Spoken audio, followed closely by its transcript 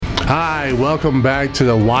Hi, welcome back to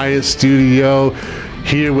the Wyatt Studio,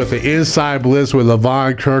 here with the Inside Blitz with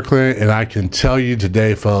Levon Kirkland. And I can tell you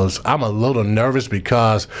today, folks, I'm a little nervous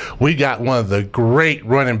because we got one of the great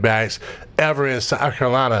running backs ever in South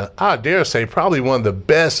Carolina. I dare say probably one of the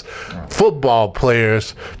best football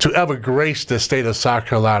players to ever grace the state of South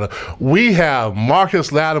Carolina. We have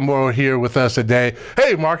Marcus Lattimore here with us today.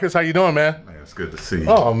 Hey, Marcus, how you doing, man? It's good to see you.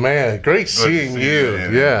 Oh, man, great seeing you.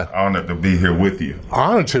 Yeah. Honored to be here with you.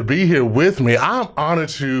 Honored to be here with me. I'm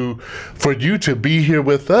honored for you to be here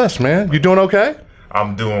with us, man. You doing okay?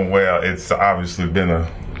 I'm doing well. It's obviously been a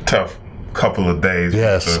tough couple of days.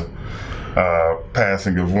 Yes. With the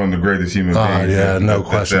passing of one of the greatest human beings. Yeah, no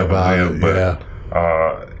question about it. But,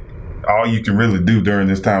 all you can really do during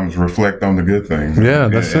this time is reflect on the good things. Yeah,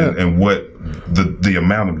 that's it. And what the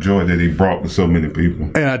amount of joy that he brought to so many people.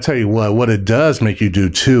 And I tell you what it does make you do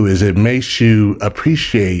too is it makes you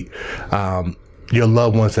appreciate your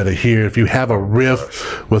loved ones that are here. If you have a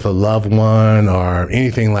rift with a loved one or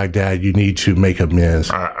anything like that, you need to make amends.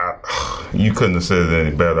 You couldn't have said it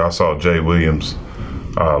any better. I saw Jay Williams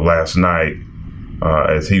last night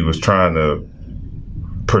as he was trying to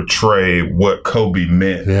portray what Kobe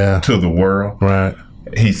meant to the world. Right.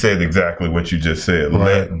 He said exactly what you just said.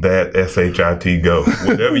 Right. Let that SHIT go.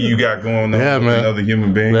 Whatever you got going on with another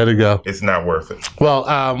human being, let it go. It's not worth it. Well,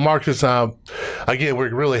 Marcus, again,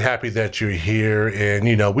 we're really happy that you're here.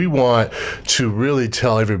 And, we want to really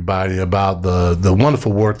tell everybody about the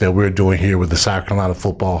wonderful work that we're doing here with the South Carolina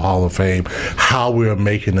Football Hall of Fame, how we're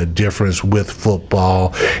making a difference with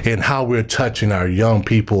football, and how we're touching our young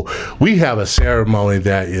people. We have a ceremony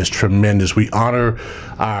that is tremendous. We honor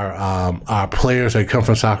our players that come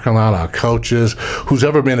from South Carolina, our coaches, who's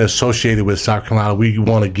ever been associated with South Carolina. We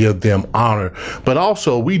want to give them honor, but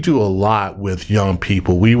also we do a lot with young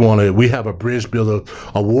people. We have a Bridge Builder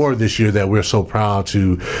Award this year that we're so proud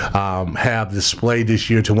to have displayed this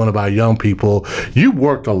year to one of our young people. You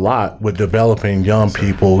worked a lot with developing young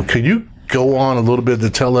people. Can you go on a little bit to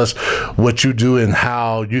tell us what you do and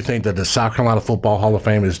how you think that the South Carolina Football Hall of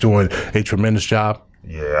Fame is doing a tremendous job?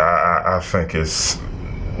 Yeah, I think it's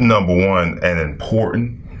number one, an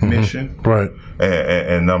important mission, right?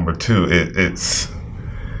 And number two, it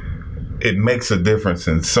makes a difference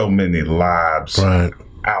in so many lives, right?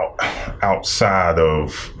 Outside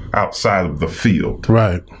of the field,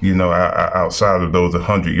 right? Outside of those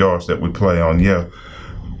 100 yards that we play on. Yeah,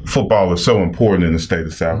 football is so important in the state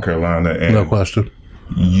of South Carolina, and no question,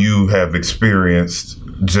 you have experienced,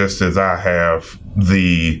 just as I have,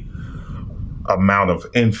 the amount of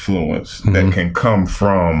influence that can come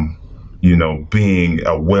from, being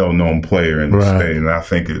a well-known player in the state. And I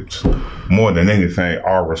think it's more than anything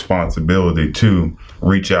our responsibility to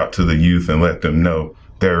reach out to the youth and let them know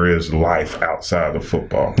there is life outside of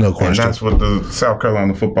football. No question. And that's what the South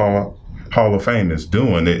Carolina Football Hall of Fame is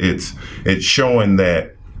doing. It's showing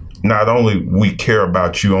that not only we care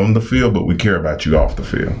about you on the field, but we care about you off the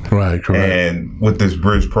field. Right, correct. And with this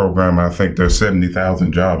Bridge program, I think there's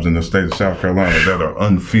 70,000 jobs in the state of South Carolina that are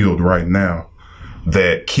unfilled right now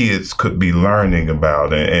that kids could be learning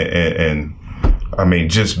about. And I mean,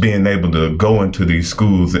 just being able to go into these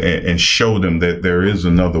schools and show them that there is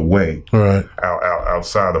another way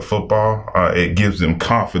outside of football, it gives them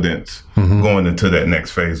confidence going into that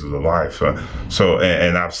next phase of their life.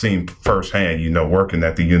 And I've seen firsthand, working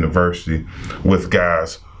at the university with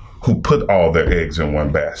guys who put all their eggs in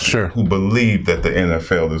one basket, who believe that the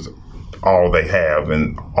NFL is all they have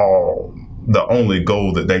and the only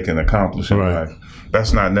goal that they can accomplish in life.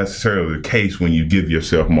 That's not necessarily the case when you give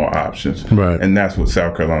yourself more options. Right. And that's what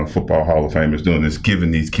South Carolina Football Hall of Fame is doing, is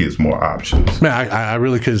giving these kids more options. Man, I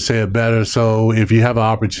really couldn't say it better. So if you have an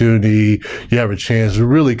opportunity, you have a chance,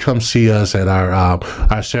 really come see us at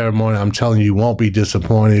our ceremony. I'm telling you, you won't be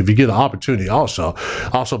disappointed. If you get an opportunity, also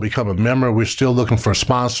become a member. We're still looking for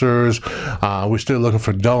sponsors. We're still looking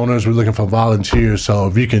for donors. We're looking for volunteers. So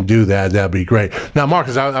if you can do that, that'd be great. Now,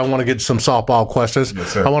 Marcus, I want to get some softball questions.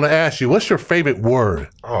 Yes, sir. I want to ask you, what's your favorite word?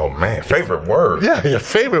 Oh man, favorite word. Yeah, your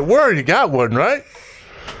favorite word. You got one, right?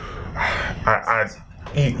 My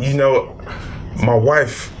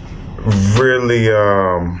wife really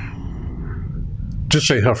just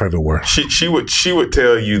say her favorite word. She would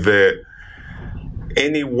tell you that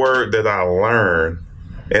any word that I learn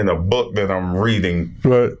in a book that I'm reading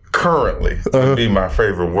currently would be my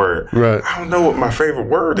favorite word. Right. I don't know what my favorite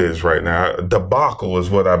word is right now. Debacle is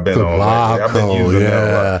what I've been on lately. I've been Debacle, using yeah.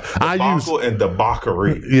 that a lot. Debacle and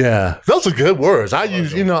debauchery. Yeah, those are good words. I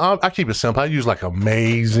use, I keep it simple. I use like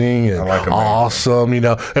amazing and like amazing. awesome.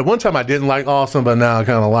 At one time I didn't like awesome, but now I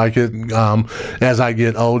kind of like it as I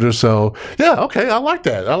get older. So yeah, okay, I like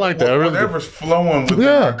that. Whatever's flowing within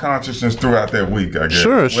my consciousness throughout that week, I guess.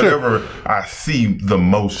 Sure. Whatever I see the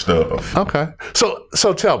most of. Okay,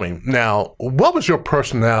 so tell me now, what was your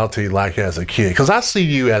personality like as a kid? Because I see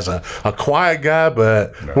you as a quiet guy,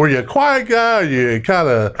 but were you a quiet guy? Or you kind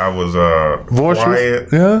of I was boisterous?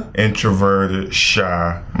 Quiet, introverted,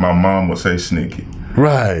 shy. My mom would say sneaky.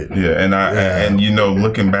 Right. Yeah, and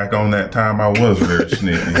looking back on that time, I was very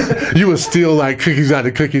sneaky. You would steal like cookies out of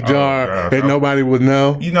the cookie jar and nobody would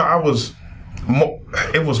know? I was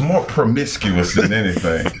it was more promiscuous than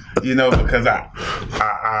anything, because I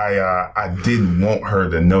didn't want her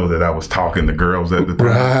to know that I was talking to girls at the time.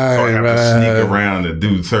 Right, so I have to sneak around and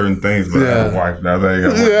do certain things, but I have a wife now.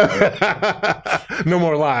 No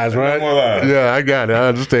more lies, right? No more lies. Yeah, I got it. I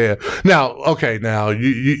understand. Now,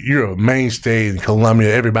 you're a mainstay in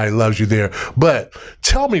Columbia. Everybody loves you there. But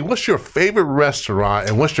tell me, what's your favorite restaurant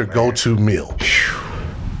and what's your go-to meal?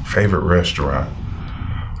 Favorite restaurant?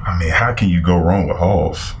 I mean, how can you go wrong with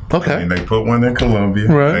Halls? Okay. I mean, they put one in Columbia.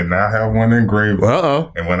 Right. They now have one in Greenville.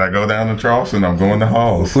 Uh-oh. And when I go down to Charleston, I'm going to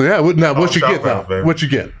Halls. Yeah. Now, what you get, though? What you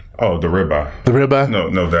get? Oh, the ribeye. The ribeye?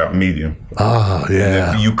 No doubt, medium. Oh, yeah.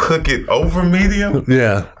 And if you cook it over medium, you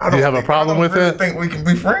have a problem with it? I think we can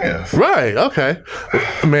be friends. Right. Okay.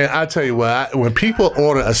 Man, I tell you what, when people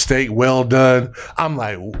order a steak well done, I'm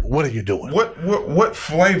like, what are you doing? What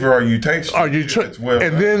flavor are you tasting?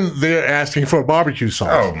 And then they're asking for a barbecue sauce.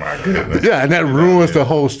 Oh my goodness. Yeah, and that ruins the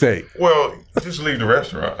whole steak. Well, just leave the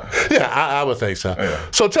restaurant. Yeah, I would think so. Yeah.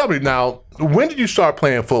 So tell me now, when did you start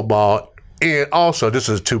playing football? And also, this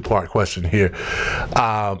is a two-part question here.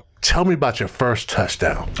 Tell me about your first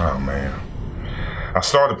touchdown. Oh, man. I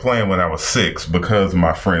started playing when I was 6 because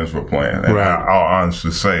my friends were playing. And right. I'll honestly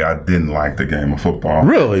say I didn't like the game of football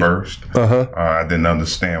really? At first. I didn't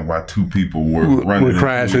understand why two people were running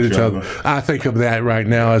crashing each other. I think of that right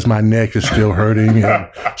now as my neck is still hurting and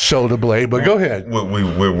shoulder blade. But go ahead.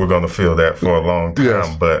 We're going to feel that for a long time.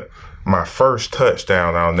 Yes. But my first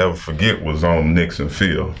touchdown, I'll never forget, was on Nixon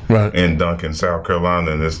Field in Duncan, South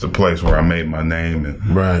Carolina, and it's the place where I made my name. And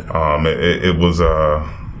it was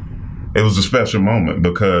a special moment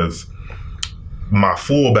because my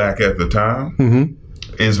fullback at the time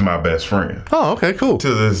is my best friend. Oh, okay, cool.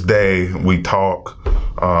 To this day, we talk,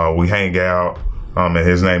 we hang out. And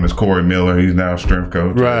his name is Corey Miller. He's now a strength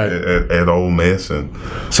coach at Ole Miss, and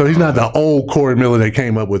so he's not the old Corey Miller that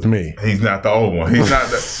came up with me. He's not the old one. He's not.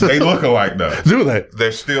 They look alike though. Do they?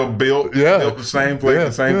 They're still built the same, played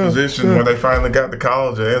the same position when they finally got to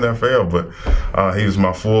college or NFL. But he was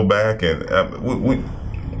my fullback, and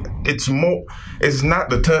it's more. It's not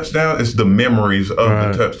the touchdown. It's the memories of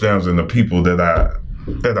the touchdowns and the people that I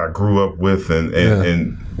grew up with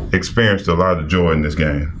and experienced a lot of joy in this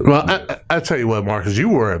game. Well, I tell you what, Marcus, you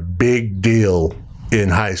were a big deal in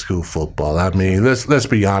high school football. I mean, let's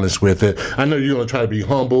be honest with it. I know you're going to try to be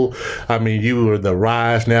humble. I mean, you were the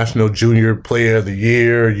Rise National Junior Player of the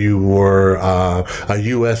Year. You were a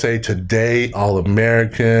USA Today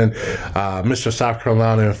All-American, Mr. South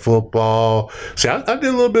Carolina in football. See, I did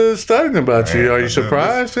a little bit of studying about you. Are you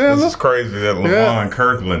surprised? This is crazy that Levon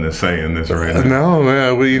Kirkland is saying this right now. No,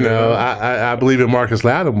 man. Well, I believe in Marcus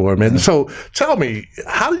Lattimore, man. So tell me,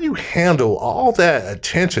 how do you handle all that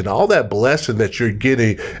attention, all that blessing that you're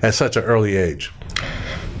getting at such an early age?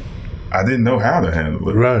 I didn't know how to handle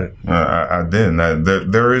it. Right. I didn't.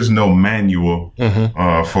 There is no manual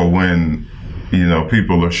for when,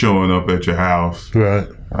 people are showing up at your house. Right.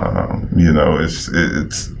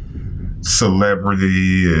 It's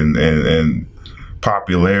celebrity and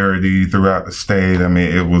popularity throughout the state. I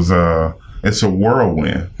mean, it's a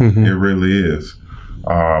whirlwind. It really is.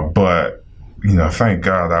 But thank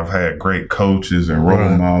God I've had great coaches and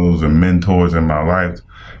role models and mentors in my life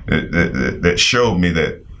that showed me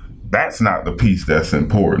that that's not the piece that's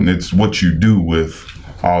important. It's what you do with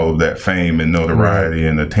all of that fame and notoriety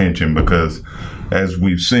and attention, because as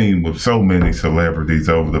we've seen with so many celebrities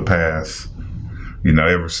over the past,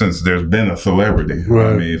 ever since there's been a celebrity,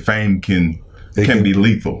 I mean, fame can be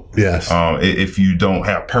lethal. Yes. If you don't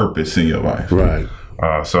have purpose in your life. Right.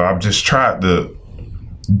 So I've just tried to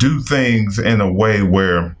do things in a way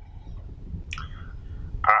where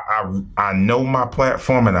I know my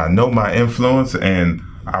platform and I know my influence, and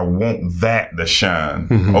I want that to shine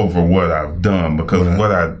over what I've done, because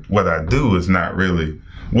what I do is not really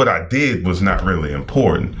what I did was not really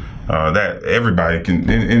important. That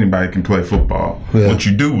anybody can play football. Yeah. What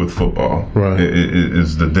you do with football Right.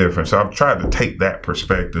 is the difference. So I've tried to take that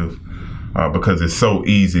perspective because it's so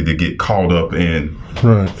easy to get caught up in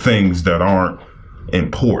Right. things that aren't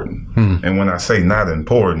important. And when I say not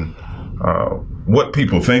important, what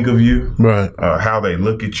people think of you, Right. how they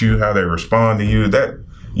look at you, how they respond to you, that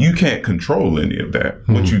you can't control any of that.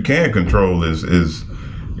 What you can control is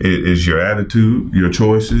your attitude, your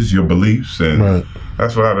choices, your beliefs, and Right.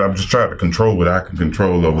 that's what I'm just trying to control what I can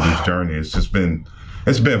control over this journey. It's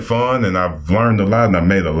been fun, and I've learned a lot, and I've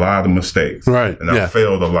made a lot of mistakes, Right, and yeah. I've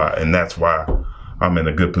failed a lot, and that's why I'm in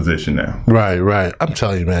a good position now. Right. I'm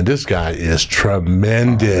telling you, man, this guy is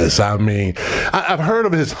tremendous. I mean, I've heard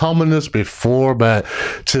of his humbleness before, but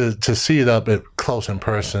to see it up close in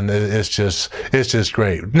person, it's just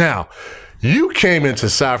great. Now, you came into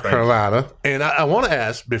South Carolina, and I want to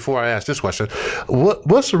ask, before I ask this question,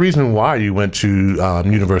 what's the reason why you went to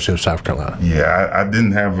University of South Carolina? Yeah, I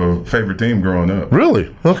didn't have a favorite team growing up. Really?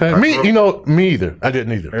 Okay. Me either. I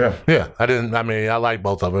didn't either. Yeah. I didn't. I mean, I liked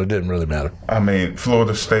both of them. It didn't really matter. I mean,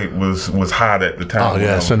 Florida State was hot at the time. Oh,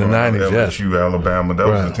 yes, in the 90s, yes. LSU, Alabama, that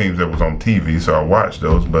was the teams that was on TV, so I watched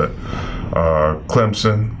those. But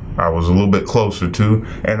Clemson, I was a little bit closer to,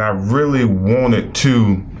 and I really wanted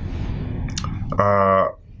to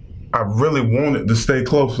stay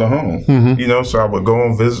close to home. You know, so I would go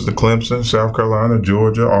on visits to Clemson, South Carolina,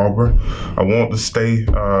 Georgia, Auburn. I wanted to stay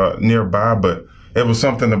nearby, but it was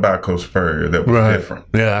something about Coach Spurrier that was different.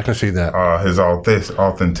 Yeah, I can see that. His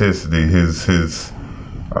authenticity, his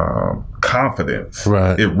confidence,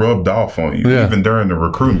 it rubbed off on you, even during the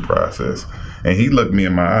recruiting process. And he looked me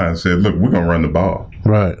in my eye and said, "Look, we're going to run the ball."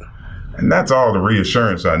 Right. And that's all the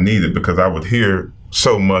reassurance I needed, because I would hear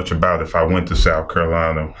so much about if I went to South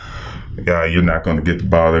Carolina, you're not going to get the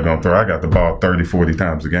ball they're going to throw. I got the ball 30, 40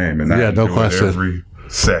 times a game, and I no enjoyed question. every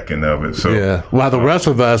second of it. So yeah, while the rest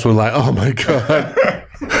of us were like, "Oh my God,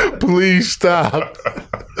 please stop,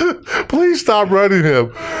 please stop running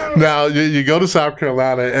him." Now you go to South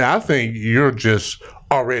Carolina, and I think you're just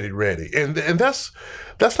already ready, and that's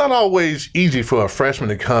not always easy for a freshman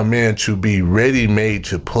to come in to be ready-made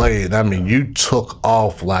to play. And I mean, you took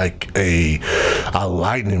off like a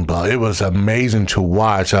lightning bolt. It was amazing to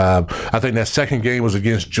watch. I think that second game was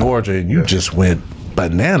against Georgia, and you just went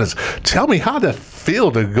bananas. Tell me how that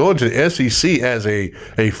feel to go into the SEC as a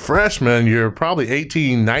freshman. You're probably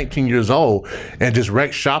 18, 19 years old, and just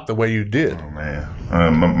wreck shop the way you did. Oh, man.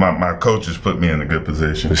 My coaches put me in a good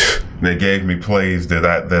position. They gave me plays that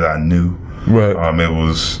I knew. Right. I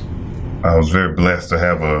was very blessed to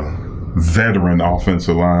have a veteran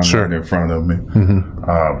offensive line right in front of me.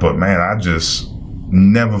 But man, I just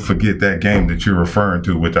never forget that game that you're referring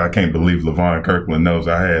to, which I can't believe Levon Kirkland knows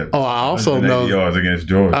I had. Oh, I also know yards against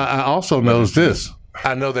Georgia. I also knows this.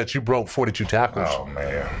 I know that you broke 42 tackles. Oh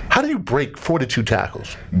man! How do you break 42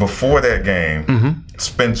 tackles? Before that game,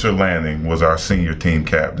 Spencer Lanning was our senior team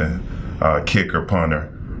captain, kicker, punter.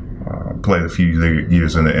 Played a few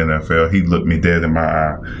years in the NFL. He looked me dead in my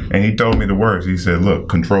eye, and he told me the words. He said, "Look,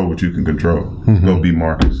 control what you can control. Go be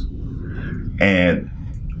Marcus." And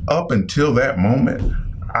up until that moment,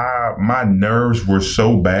 my nerves were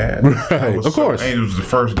so bad. Right, of course. It was the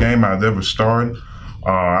first game I'd ever started.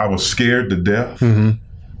 I was scared to death.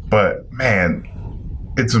 But man,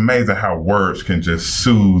 it's amazing how words can just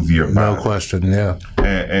soothe your body. No question, yeah.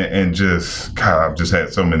 And just, God, I've just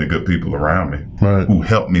had so many good people around me who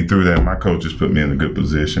helped me through that. My coaches put me in a good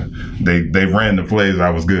position. They ran the plays I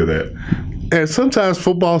was good at. And sometimes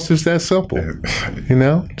football's just that simple,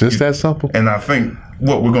 just that simple. And I think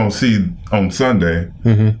what we're going to see on Sunday,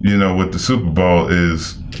 with the Super Bowl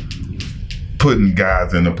is putting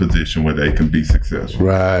guys in a position where they can be successful.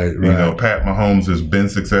 Right. Pat Mahomes has been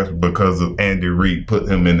successful because of Andy Reid put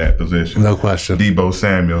him in that position. No question. Deebo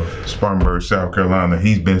Samuel, Spartanburg, South Carolina,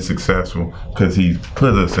 he's been successful because he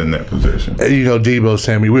put us in that position. Deebo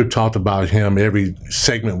Samuel, we've talked about him every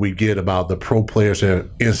segment we get about the pro players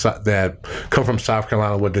that come from South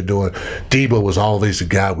Carolina, what they're doing. Deebo was always the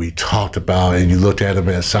guy we talked about, and you looked at him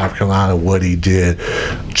at South Carolina, what he did.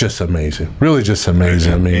 Just amazing. Really just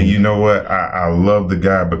amazing. And you know what? I love the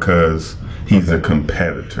guy because he's a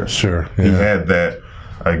competitor. Sure. Yeah. He had that.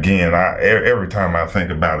 Again, every time I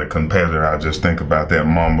think about a competitor, I just think about that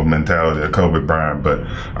Mamba mentality of Kobe Bryant. But,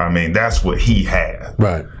 I mean, that's what he had.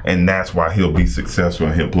 Right. And that's why he'll be successful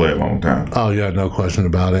and he'll play a long time. Oh, yeah, no question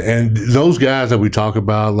about it. And those guys that we talk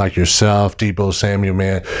about, like yourself, Deebo Samuel,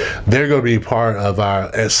 man, they're going to be part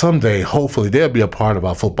of someday, hopefully, they'll be a part of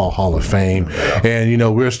our Football Hall of Fame.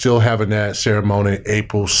 And, we're still having that ceremony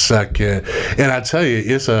April 2nd. And I tell you,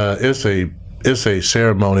 it's a it's a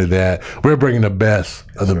ceremony that we're bringing the best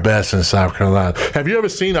of the best in South Carolina. Have you ever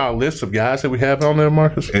seen our list of guys that we have on there,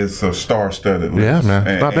 Marcus? It's a star-studded list. Yeah,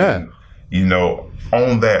 man. Not bad. And, you know,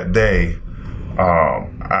 on that day,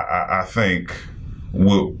 I think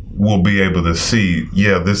we'll be able to see,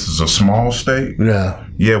 this is a small state.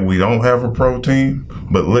 Yeah, we don't have a pro team,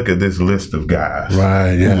 but look at this list of guys.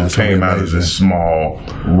 Right, yeah. Who came out of this small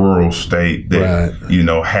rural state that,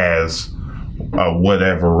 has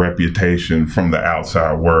whatever reputation from the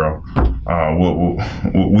outside world.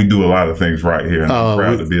 We do a lot of things right here, and I'm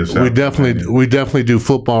proud to be a South Carolinian. We definitely do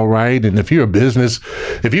football right. And if you're a business,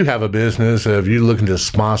 if you have a business, if you're looking to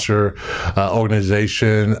sponsor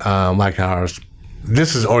organization like ours,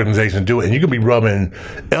 this is an organization to do it, and you can be rubbing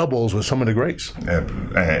elbows with some of the greats.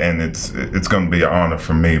 And it's going to be an honor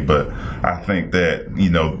for me, but I think that,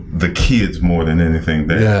 the kids more than anything,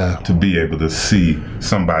 that to be able to see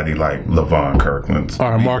somebody like Levon Kirkland.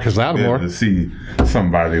 Or Marcus Lattimore. To see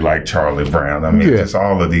somebody like Charlie Brown. I mean, just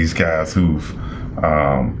all of these guys who've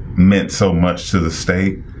meant so much to the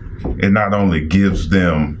state. It not only gives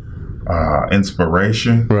them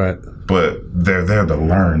inspiration, right, but they're there to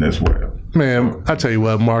learn as well. Man, I tell you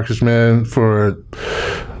what, Marcus, man, I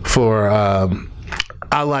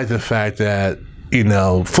like the fact that,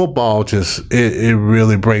 football it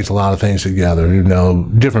really brings a lot of things together,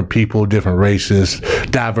 different people, different races,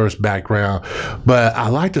 diverse background. But I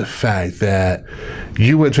like the fact that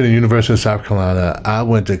you went to the University of South Carolina, I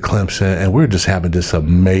went to Clemson, and we're just having this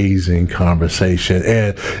amazing conversation.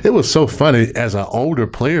 And it was so funny, as an older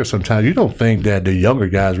player, sometimes you don't think that the younger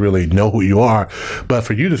guys really know who you are. But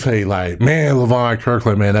for you to say, like, man, Levon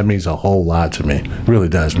Kirkland, man, that means a whole lot to me. It really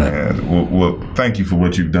does, man. Well, thank you for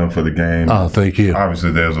what you've done for the game. Oh, thank you.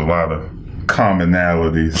 Obviously, there's a lot of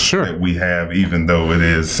commonalities that we have, even though it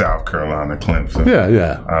is South Carolina Clemson.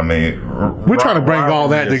 Yeah. I mean, we're trying to bring all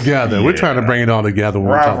that together. Yeah. We're trying to bring it all together.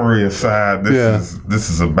 Rivalry aside, this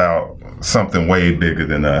is about something way bigger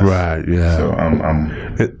than us. Right. Yeah.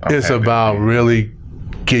 So it's about really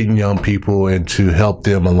getting young people and to help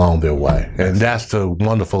them along their way. And that's the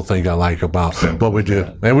wonderful thing I like about what we do.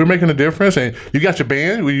 And we're making a difference. And you got your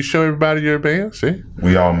band. Will you show everybody your band? See?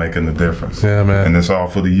 We all making a difference. Yeah, man. And it's all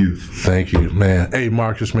for the youth. Thank you, man. Hey,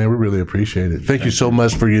 Marcus, man, we really appreciate it. Thank you so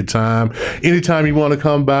much for your time. Anytime you want to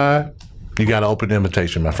come by, you got an open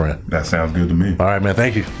invitation, my friend. That sounds good to me. All right, man.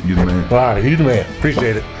 Thank you. You the man. All right, you the man.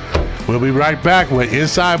 Appreciate it. We'll be right back with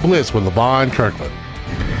Inside Blitz with Levon Kirkland.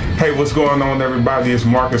 Hey, what's going on, everybody? It's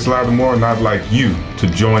Marcus Lattimore, and I'd like you to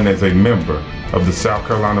join as a member of the South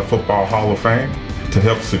Carolina Football Hall of Fame to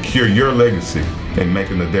help secure your legacy in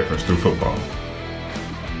making a difference through football.